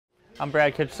I'm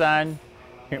Brad Ketcherside,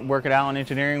 here at work at Allen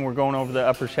Engineering. We're going over the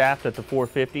upper shaft at the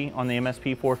 450 on the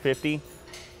MSP450,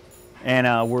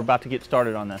 and we're about to get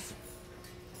started on this.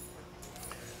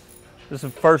 This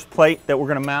is the first plate that we're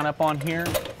going to mount up on here.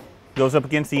 Goes up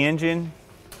against the engine.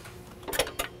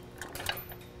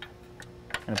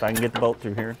 And if I can get the bolt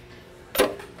through here.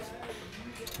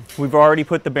 We've already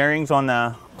put the bearings on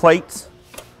the plates,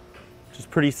 which is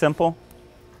pretty simple.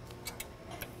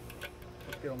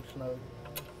 Let's get them snug.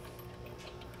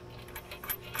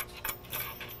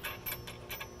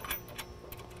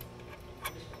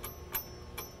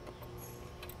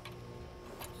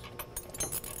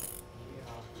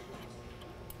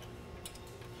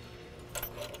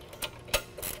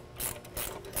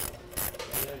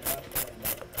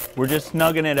 We're just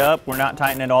snugging it up. We're not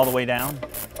tightening it all the way down.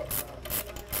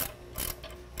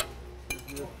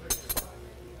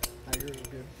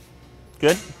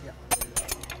 Good? Yeah.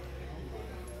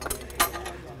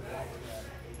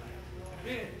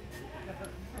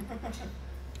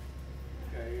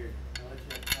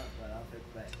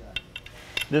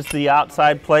 This is the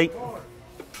outside plate.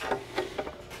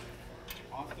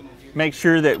 Make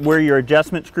sure that where your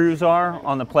adjustment screws are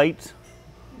on the plates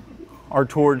are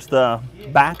towards the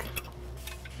back.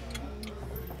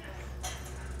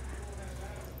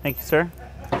 Thank you, sir.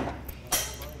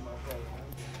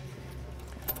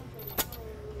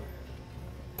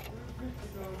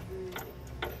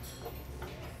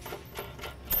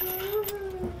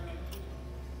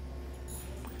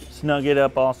 Snug it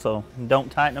up also.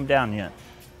 Don't tighten them down yet.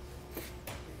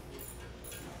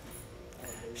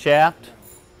 Shaft.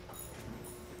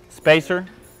 Spacer.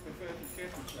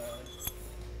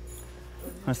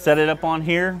 I'm going to set it up on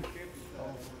here.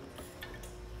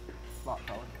 Lock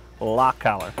collar. Lock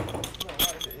collar. Come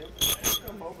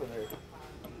over there.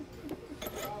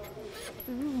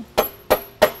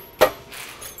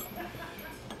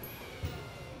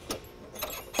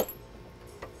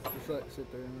 Just let it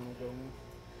sit there and then we'll go in.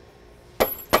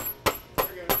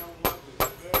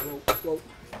 Whoa.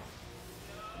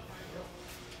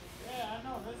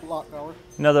 Lock collar.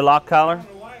 Another lock collar.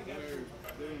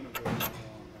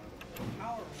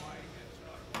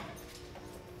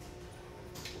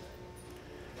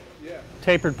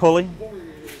 Tapered pulley.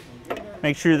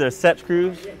 Make sure the set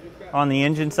screws on the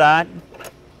engine side.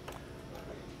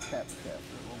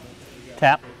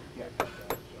 Tap.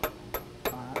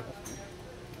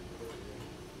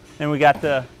 Then we got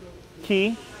the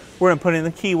key. We're going to put in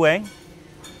the keyway.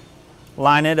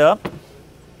 Line it up.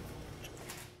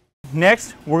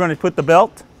 Next, we're going to put the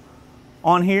belt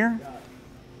on here.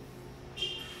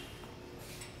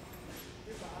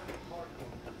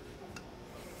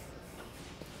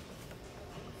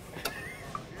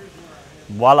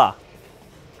 Voila.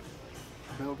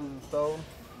 Belt is installed.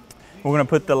 We're going to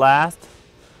put the last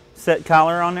set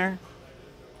collar on there.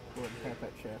 Go ahead and tap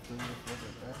that shaft in. Just look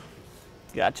at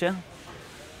that. Gotcha.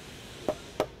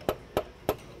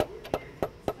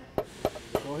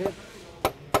 Go ahead.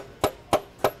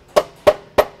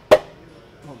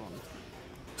 Hold on.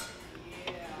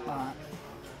 All right.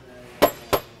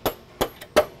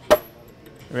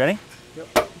 You ready? Yep.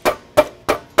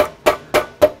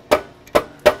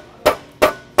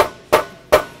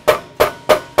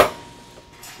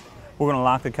 We're going to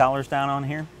lock the collars down on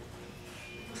here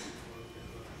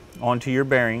onto your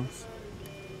bearings.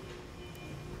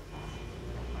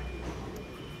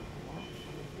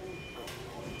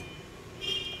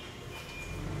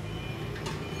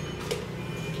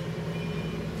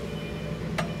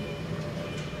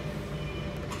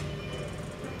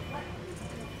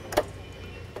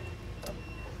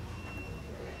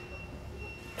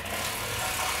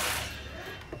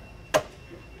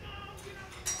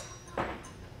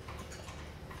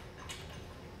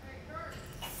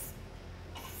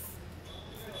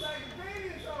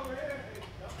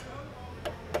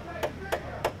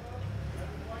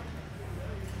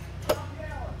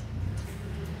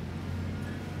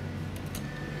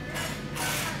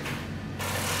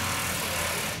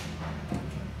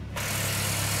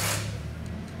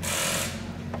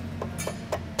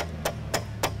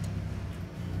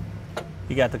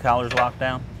 You got the collars locked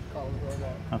down? Collars are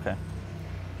locked. Okay.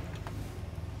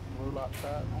 Blue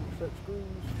Loctite on the set screws.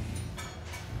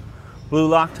 Blue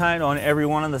Loctite on every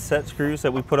one of the set screws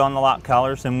that we put on the lock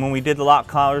collars. And when we did the lock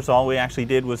collars, all we actually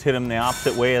did was hit them the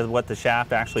opposite way of what the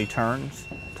shaft actually turns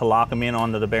to lock them in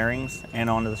onto the bearings and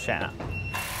onto the shaft.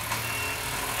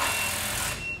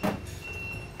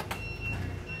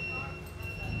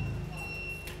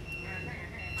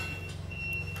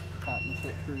 Tighten the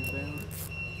set screws down.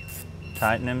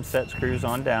 Tighten them set screws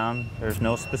on down. There's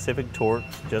no specific torque,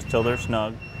 just till they're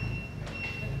snug.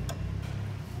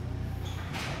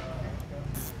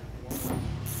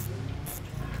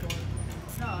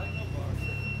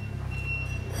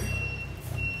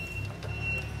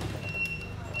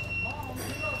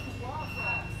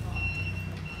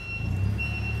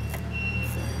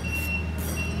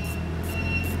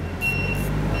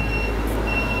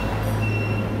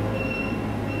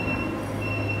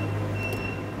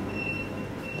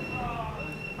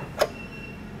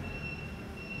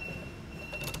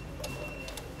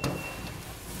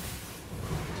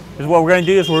 is what we're going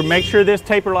to do is we'll make sure this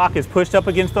taper lock is pushed up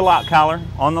against the lock collar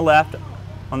on the left,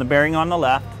 on the bearing on the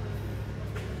left.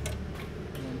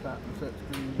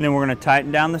 And then we're going to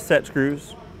tighten down the set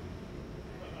screws.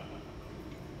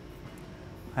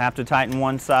 I have to tighten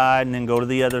one side and then go to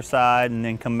the other side and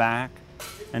then come back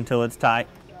until it's tight.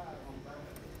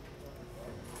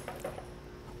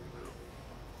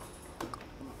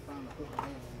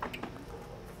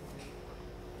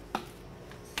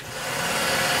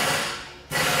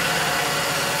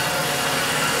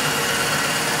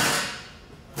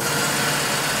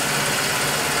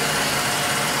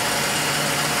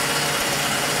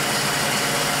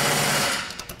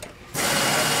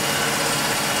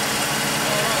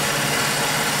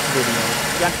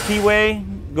 Got the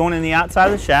keyway going in the outside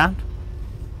of the shaft.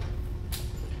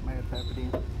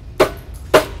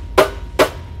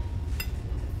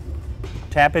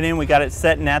 Tap it in, we got it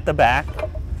setting at the back.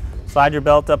 Slide your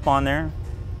belt up on there.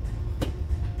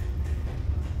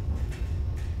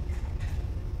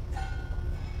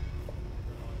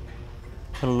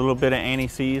 Put a little bit of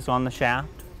anti-seize on the shaft.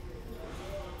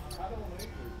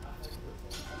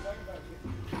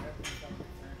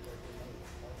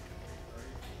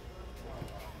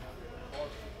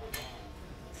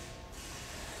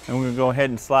 And we're going to go ahead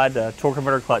and slide the torque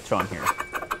converter clutch on here.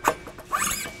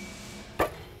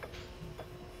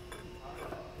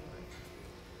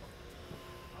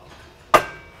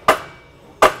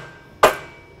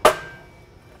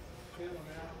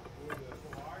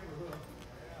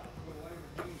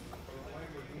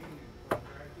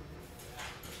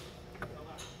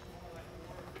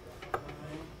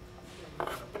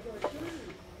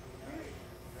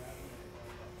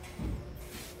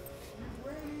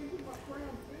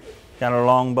 Got our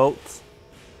long bolts.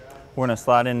 We're going to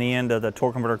slide in the end of the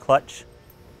torque converter clutch.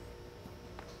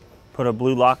 Put a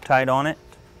blue Loctite on it.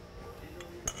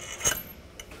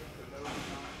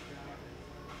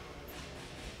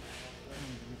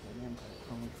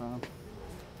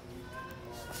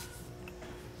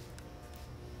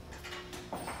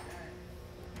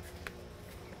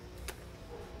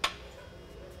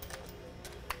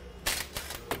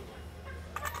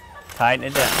 Tighten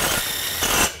it down.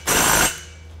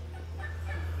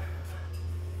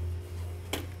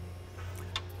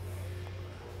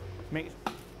 Make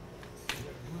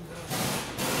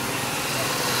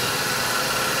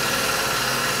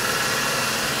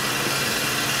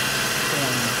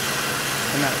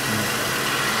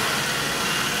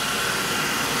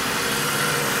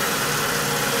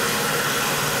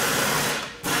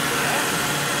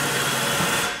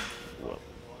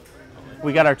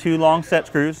we got our two long set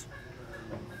screws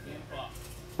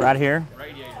right here.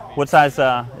 What size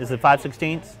is it?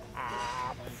 5/16?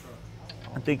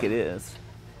 I think it is.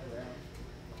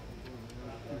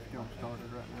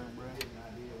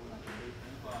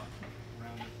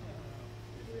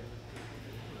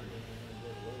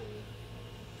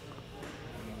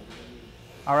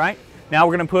 All right, now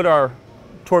we're going to put our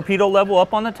torpedo level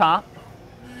up on the top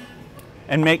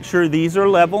and make sure these are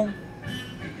level.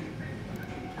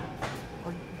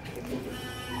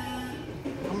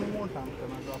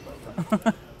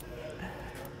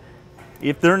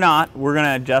 If they're not, we're going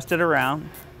to adjust it around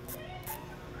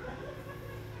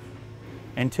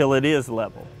until it is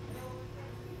level.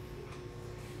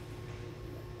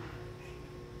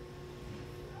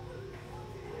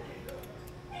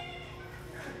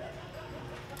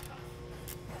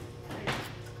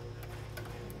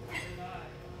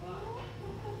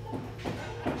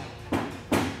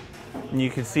 And you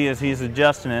can see as he's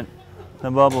adjusting it, the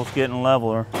bubble's getting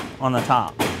leveler on the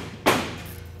top.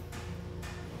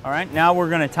 All right, now we're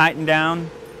going to tighten down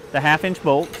the 1/2-inch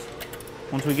bolts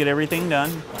once we get everything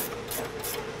done.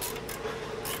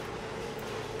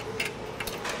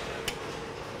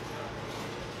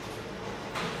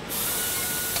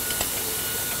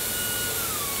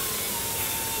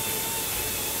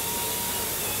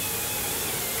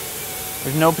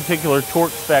 There's no particular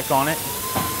torque spec on it.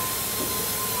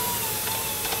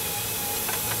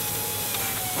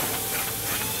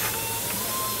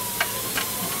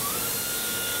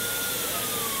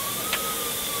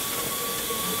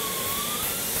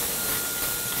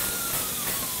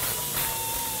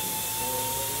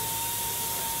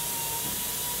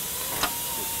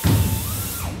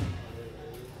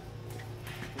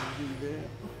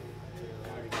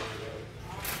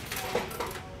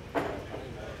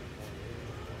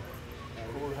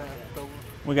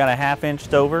 We got a 1/2-inch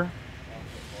stover,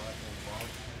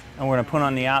 and we're going to put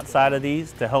on the outside of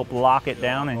these to help lock it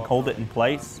down and hold it in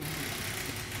place.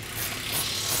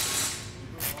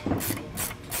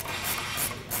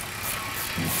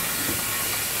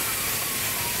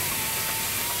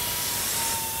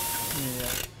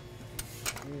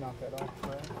 You knock that off,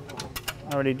 Brad.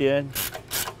 I already did.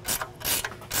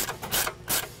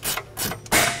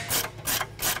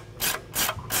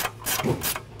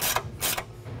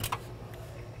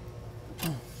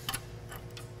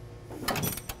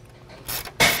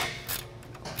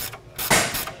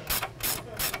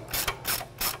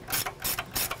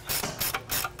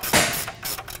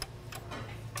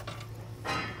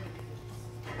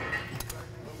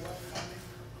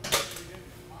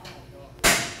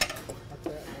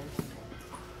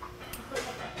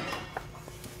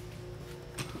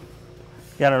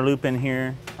 Got our loop in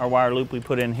here, our wire loop we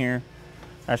put in here.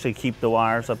 Actually keep the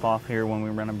wires up off here when we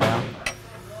run them down.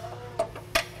 All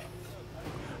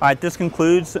right, this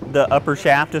concludes the upper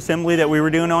shaft assembly that we were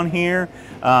doing on here.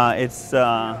 It's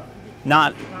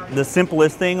not the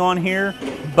simplest thing on here,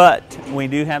 but we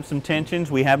do have some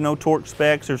tensions. We have no torque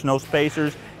specs, there's no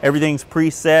spacers. Everything's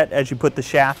preset as you put the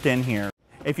shaft in here.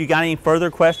 If you got any further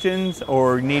questions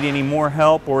or need any more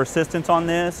help or assistance on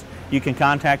this, you can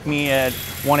contact me at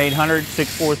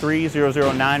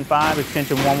 1-800-643-0095,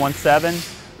 extension 117.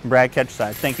 I'm Brad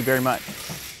Ketcherside. Thank you very much.